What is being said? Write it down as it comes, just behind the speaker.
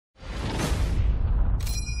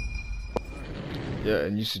Yeah,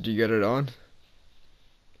 and you said you got it on?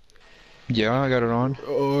 Yeah, I got it on.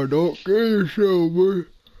 Oh, don't kill yourself, boy.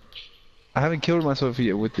 I haven't killed myself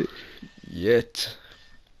yet with it. Yet.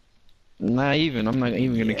 Not even. I'm not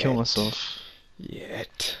even gonna kill Yet. myself.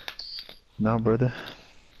 Yet. No, brother.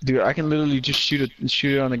 Dude, I can literally just shoot it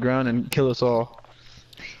on the ground and kill us all.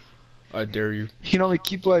 I dare you. You know how many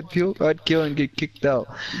people I'd kill and get kicked out.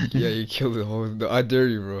 Yeah, you killed the whole. I dare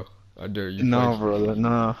you, bro. I dare you. No, Fight. brother.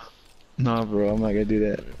 No. No, bro. I'm not gonna do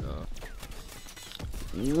that.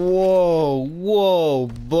 Whoa, whoa,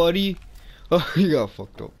 buddy. Oh, you got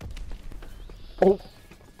fucked up. Oh.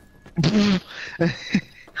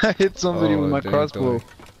 I hit somebody with my dang, crossbow. dang.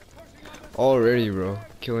 Already, bro.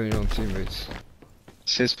 Killing your own teammates.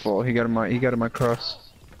 It's his fault. He got in my cross.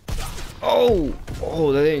 Oh!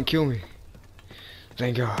 Oh, that didn't kill me.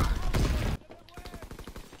 Thank God.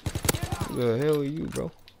 Who the hell are you,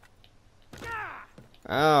 bro?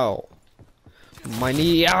 Ow. My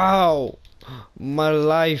knee, ow! My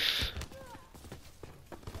life.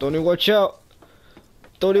 Tony, watch out.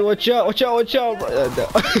 Tony, watch out, watch out, watch out, bro.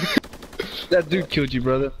 That dude killed you,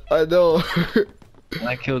 brother. I know.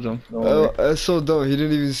 I killed him. Don't worry. That's so dumb. He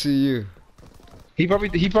didn't even see you. He probably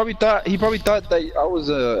thought that I was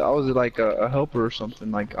like a helper or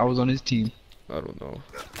something. Like I was on his team. I don't know.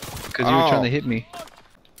 Cause you were trying to hit me.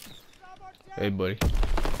 Hey, buddy.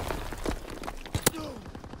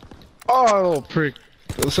 Oh, prick.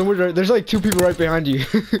 There's like two people right behind you.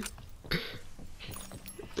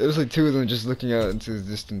 There's like two of them just looking out into the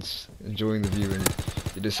distance, enjoying the view, and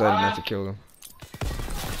you decided not to kill them.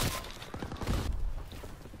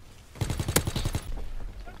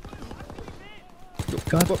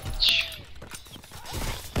 God.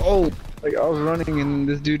 Oh! Like I was running and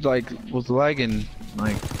this dude like was lagging.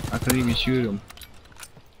 Like I couldn't even shoot him.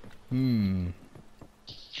 Hmm.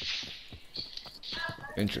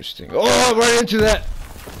 Interesting. Oh, right into that!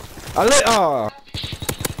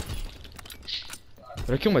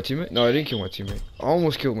 Did I kill my teammate? No, I didn't kill my teammate. I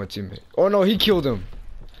almost killed my teammate. Oh no, he killed him.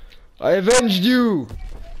 I avenged you!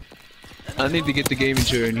 I need to get the gaming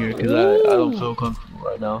chair in here because I don't feel comfortable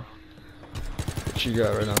right now. What you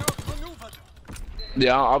got right now?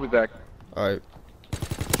 Yeah, I'll be back. Alright.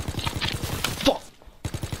 Fuck!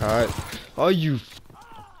 Alright. Oh, you.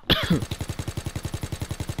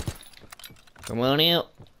 Come on out.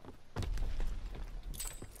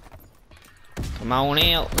 Come on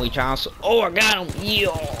out. We trying to. Oh, I got him. Yeah.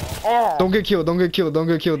 Oh. Don't get killed. Don't get killed. Don't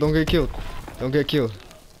get killed. Don't get killed. Don't get killed.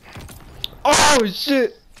 Oh,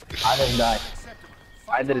 shit. I didn't die.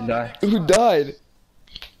 I didn't die. Who died?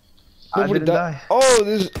 I didn't die. Oh,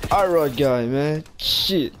 this IROD guy, man.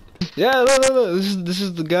 Shit. Yeah, look. This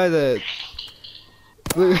is the guy that.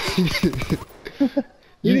 Look. He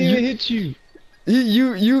didn't even hit you.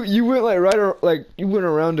 You went like you went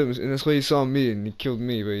around him, and that's why he saw me and he killed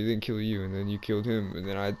me, but he didn't kill you, and then you killed him, and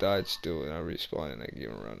then I died still, and I respawned and I came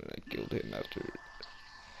around and I killed him after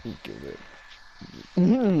he killed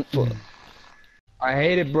him. Fuck. I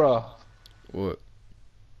hate it, bro. What?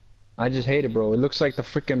 I just hate it, bro. It looks like the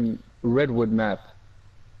freaking Redwood map.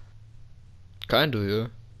 Kinda, yeah.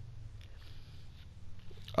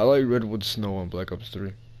 I like Redwood Snow on Black Ops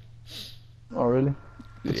 3. Oh, really?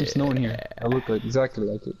 Put some snow in here. I look like exactly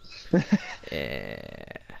like it. Yeah.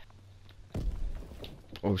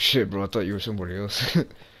 Oh shit, bro! I thought you were somebody else.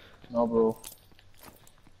 No, bro.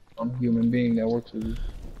 I'm a human being that works with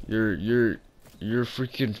you. Your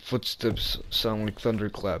freaking footsteps sound like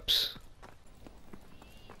thunderclaps.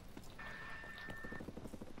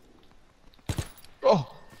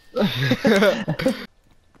 Oh! You're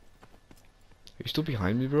still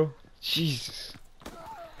behind me, bro? Jesus.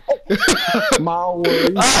 My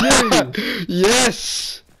word.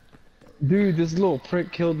 Yes! Dude, this little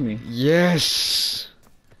prick killed me. Yes!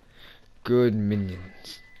 Good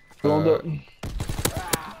minions. They're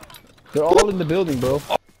all in the building, bro.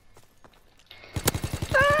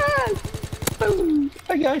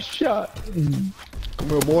 I got shot. Come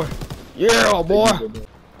here, boy. Yeah, boy!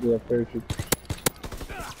 Yeah, parachute.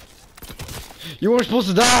 You weren't supposed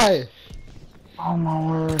to die! Oh my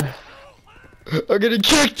word. I'm getting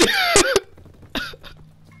kicked!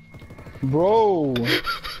 Bro!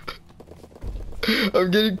 I'm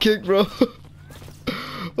getting kicked, bro.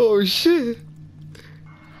 Oh shit.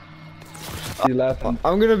 You laughing?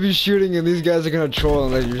 I'm gonna be shooting and these guys are gonna troll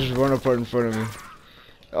and let you just run apart in front of me.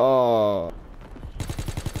 Oh.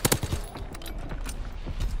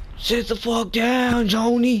 Sit the fuck down,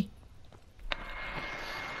 Joni.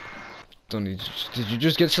 Tony, did you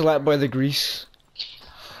just get slapped by the grease?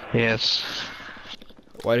 Yes.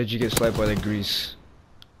 Why did you get slapped by the grease?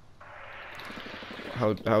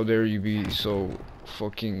 How dare you be so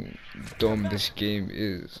fucking dumb this game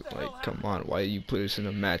is. Like, come on, why you put us in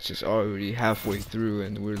a match that's already halfway through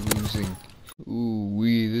and we're losing? Ooh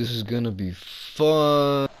wee, this is gonna be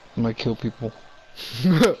fun. I'm gonna kill people.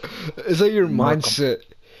 It's like your mindset.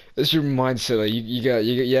 It's your mindset. Like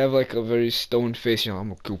you have like a very stoned face. You know, I'm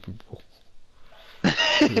gonna kill people.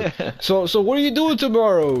 So what are you doing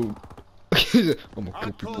tomorrow? I'm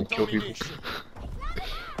gonna kill people.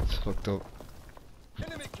 It's fucked up.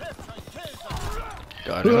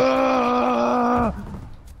 Got it.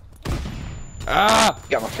 Ah!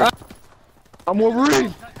 Got my friend. I'm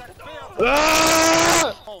Wolverine.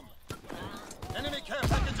 Ah!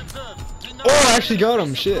 Oh, I actually got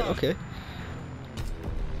him. Shit. Okay.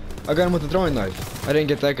 I got him with the throwing knife. I didn't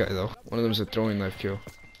get that guy though. One of them is a throwing knife kill,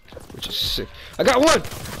 which is sick. I got one.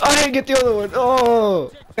 I didn't get the other one.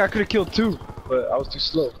 Oh. I could have killed two, but I was too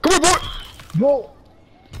slow. Come on, boy. Whoa.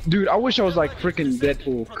 Dude, I wish I was like freaking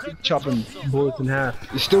Deadpool, chopping bullets in half.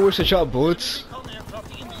 You still wish to chop bullets?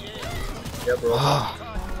 Yeah, bro.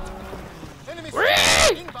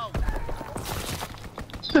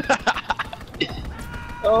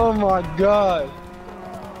 Oh my god.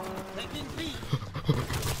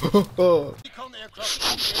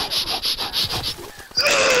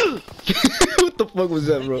 What the fuck was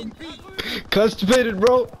that, bro? Constipated,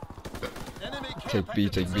 bro. Take B,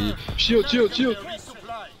 take B. Shield.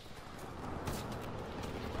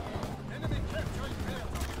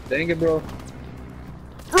 Dang it, bro.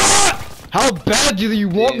 How bad do you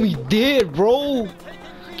want me dead, bro?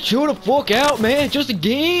 Chill the fuck out, man. Just a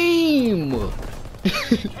game.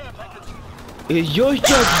 It's just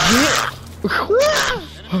a game.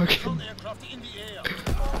 Okay.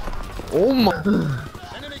 Oh my.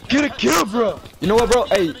 Get a kill, bro. You know what, bro?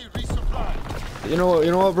 Hey. You know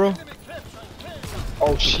what, bro?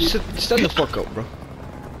 Oh shit. Stand the fuck up, bro.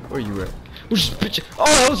 Where you at? Where's this bitch? Oh,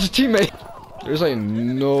 that was his teammate. There's like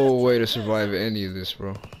no way to survive any of this,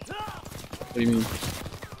 bro. What do you mean?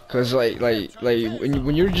 Cause like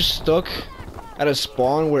when you're just stuck at a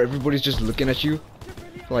spawn where everybody's just looking at you,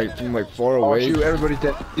 like from like far away. Oh shoot, everybody's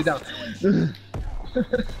dead. Get down.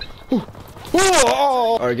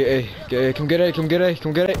 Oh! Alright, get A, come get A.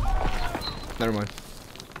 Never mind.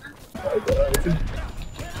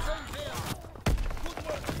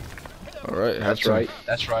 Alright, That's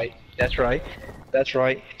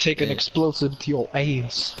right. Take an explosive to your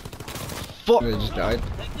ass. Fuck! They just died.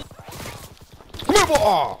 Come here, boy!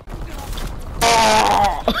 Oh!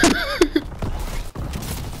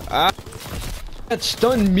 Ah! That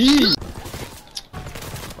stunned me!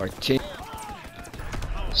 Alright, team.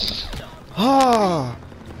 Ah!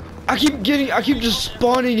 I keep just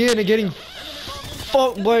spawning in and getting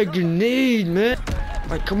fucked by a grenade, man.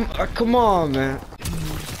 Like, come on, man.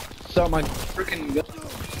 Stop my freaking gun.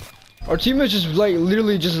 Our teammates just like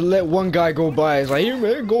literally just let one guy go by. It's like, here,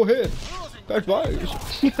 man, go ahead. That's fine.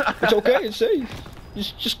 It's okay. It's safe.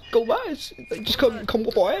 Just go by. It's, like, just come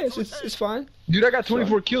whoop our ass. It's fine. Dude, I got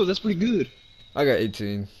 24 kills. That's pretty good. I got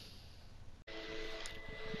 18.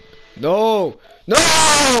 No!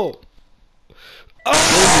 No!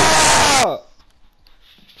 Ah!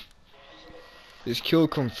 This kill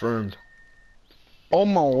confirmed. Oh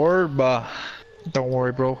my word, bah. Don't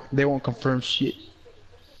worry, bro. They won't confirm shit.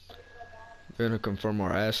 They're gonna confirm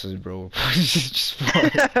our asses, bro. Just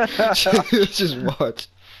watch. Just watch.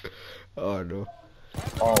 Oh no.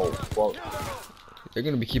 Oh, well. They're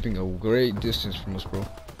gonna be keeping a great distance from us, bro.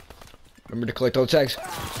 Remember to collect all the tags.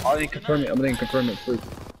 I didn't confirm it. I'm gonna confirm it first.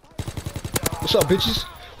 What's up, bitches?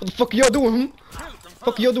 What the fuck are y'all doing,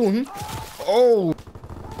 Fuck are y'all doing, Oh.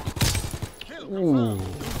 Ooh.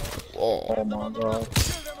 Oh. Oh my god.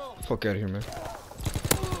 Fuck out of here, man.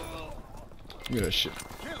 Give me that shit.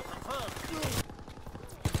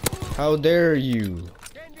 How dare you?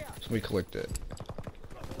 Somebody collect that.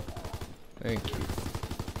 Thank you.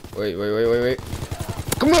 Wait.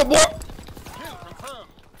 Come here, boy!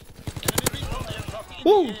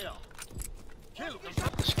 Woo!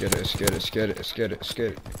 Let's get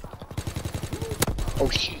it. Oh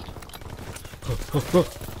shit.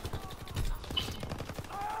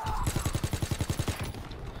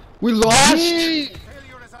 We lost!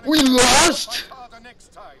 We lost!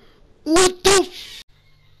 What the f—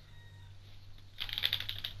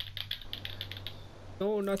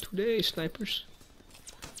 No, not today, snipers.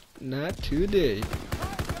 Not today.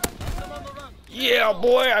 Yeah,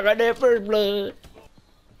 boy, I got that first blood.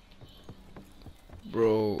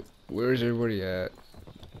 Bro, where's everybody at?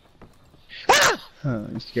 Huh,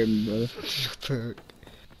 you scared me, brother. What the heck?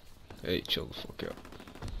 Hey, chill the fuck out.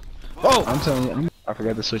 Oh! I'm telling you, I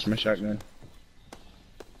forgot to switch my shotgun.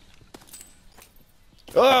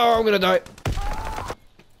 Oh, I'm gonna die.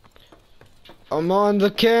 I'm on the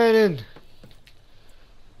cannon.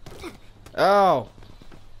 Ow.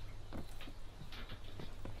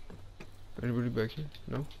 Anybody back here?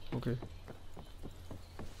 No? Okay.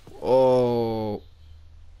 Oh.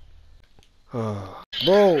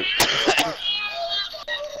 Bro.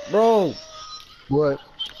 Bro. What?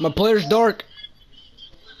 My player's dark.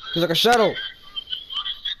 He's like a shadow.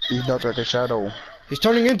 He's dark like a shadow. He's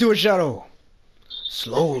turning into a shadow.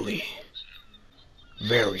 Slowly.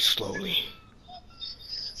 Very slowly.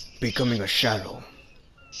 Becoming a shadow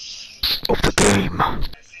of the game.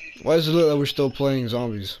 Why does it look like we're still playing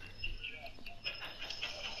zombies?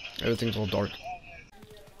 Everything's all dark.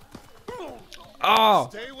 Ah!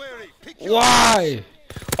 Why?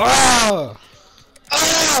 Ah!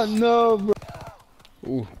 Ah, no, bro.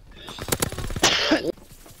 Ooh.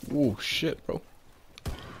 Ooh, shit, bro.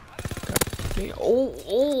 Okay.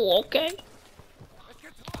 Oh, okay.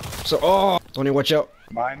 So, oh, Tony, watch out.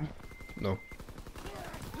 Mine? No.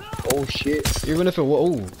 Oh shit. Even if it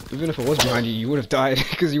was behind you, you would have died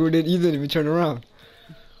because you didn't even turn around.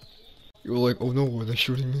 You were like, oh no, are they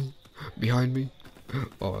shooting me? Behind me?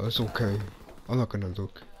 Oh, that's okay. I'm not gonna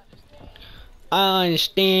look. I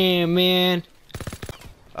understand, man.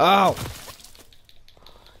 Ow!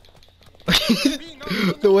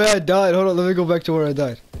 The way I died. Hold on, let me go back to where I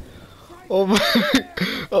died. Oh my.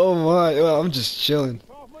 Oh my. Well, I'm just chilling.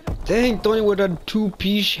 Dang, Tony with a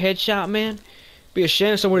 2-piece headshot, man. Be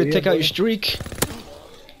ashamed somebody to take out your streak.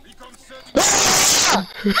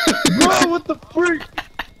 Bro, what the freak?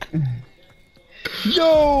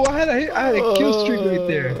 Yo, I had a kill streak right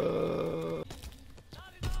there.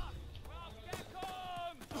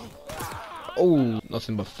 Oh,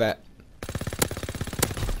 nothing but fat.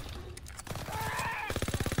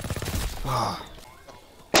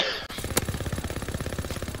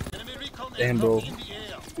 Damn, bro.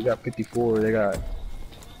 We got 54. They got.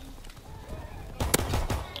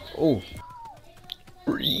 Oh.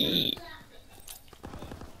 We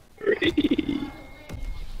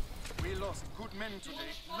lost good men today.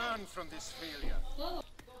 Learn from this failure.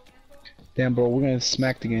 Damn, bro. We're gonna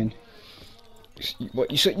smacked again. What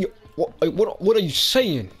you said? What are you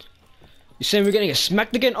saying? You saying we're gonna get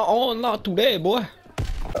smacked again? Oh, not today, boy.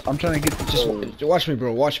 I'm trying to get Just watch me,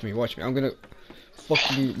 bro. Watch me. I'm gonna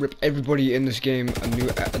fucking rip everybody in this game a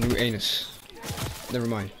new anus. Never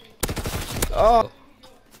mind. Oh,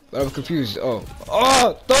 but I'm confused. Oh,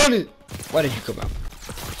 Tony! Why did you come out?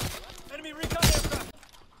 Enemy recon aircraft.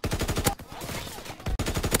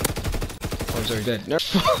 Oh, I'm sorry, dead. Never.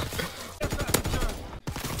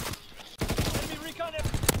 Enemy recon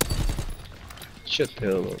aircraft. shut the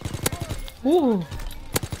hell up. Woo.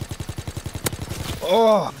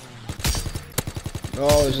 Oh. No,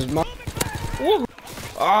 this is my. Woo.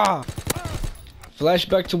 Ah.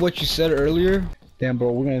 Flashback to what you said earlier. Damn,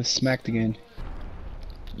 bro. We're gonna smacked again.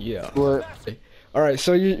 Yeah. What? All right.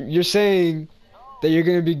 So you're saying that you're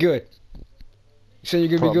gonna be good. You're saying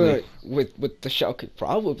you're gonna be good with the shot. Okay,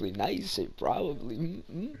 probably. Nice. Probably.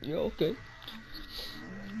 Yeah. Okay.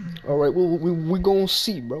 All right. We gonna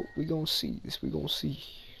see, bro. We gonna see this. We gonna see.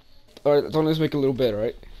 All right. So let's make it a little better,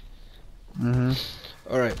 right?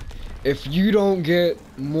 All right. If you don't get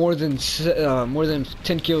more than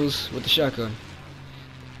 10 kills with the shotgun,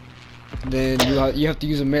 then you have to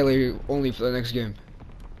use a melee only for the next game.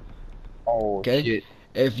 Oh, Okay. shit.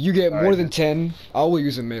 If you get more Alright, than 10, I will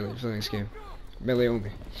use a melee for the next game. Melee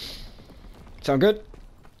only. Sound good?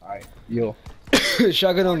 Alright, yo.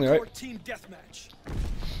 Shotgun only, right? Team deathmatch.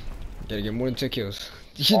 Gotta get more than 10 kills.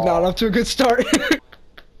 You're not off to a good start.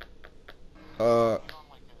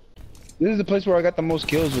 This is the place where I got the most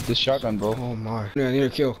kills with this shotgun, bro. Oh my. Yeah, I need a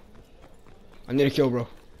kill. I need a kill, bro.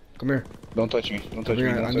 Come here. Don't touch me. Don't touch Come me.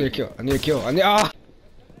 here. Don't I need a touch kill. I need a kill. I need. Ah! me.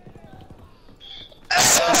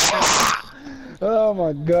 Oh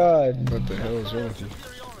my god. What the hell is wrong with you?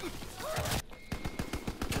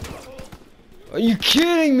 Are you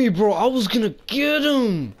kidding me, bro? I was gonna get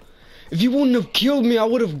him. If you wouldn't have killed me, I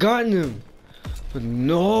would have gotten him. But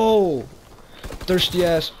no. Thirsty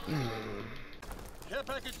ass. Care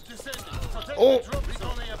package descending. Protect Oh. the drop is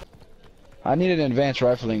only a I need an advanced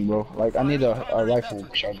rifling, bro. Like, I need a rifle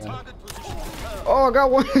shotgun. target position. Oh, I got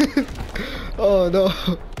one. Oh no.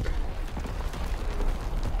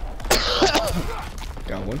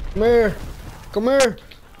 Got one. Come here. Come here.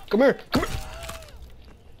 Come here. Come here.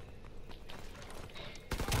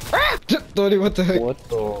 Ah! Tony, what the heck? What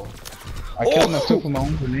the? I killed myself with my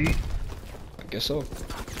own grenade. I guess so.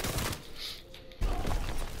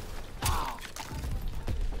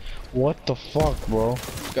 What the fuck, bro?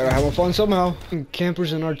 Gotta have fun somehow.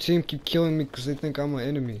 Campers in our team keep killing me because they think I'm an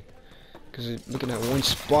enemy. Because they're looking at one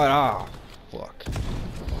spot. Ah, fuck.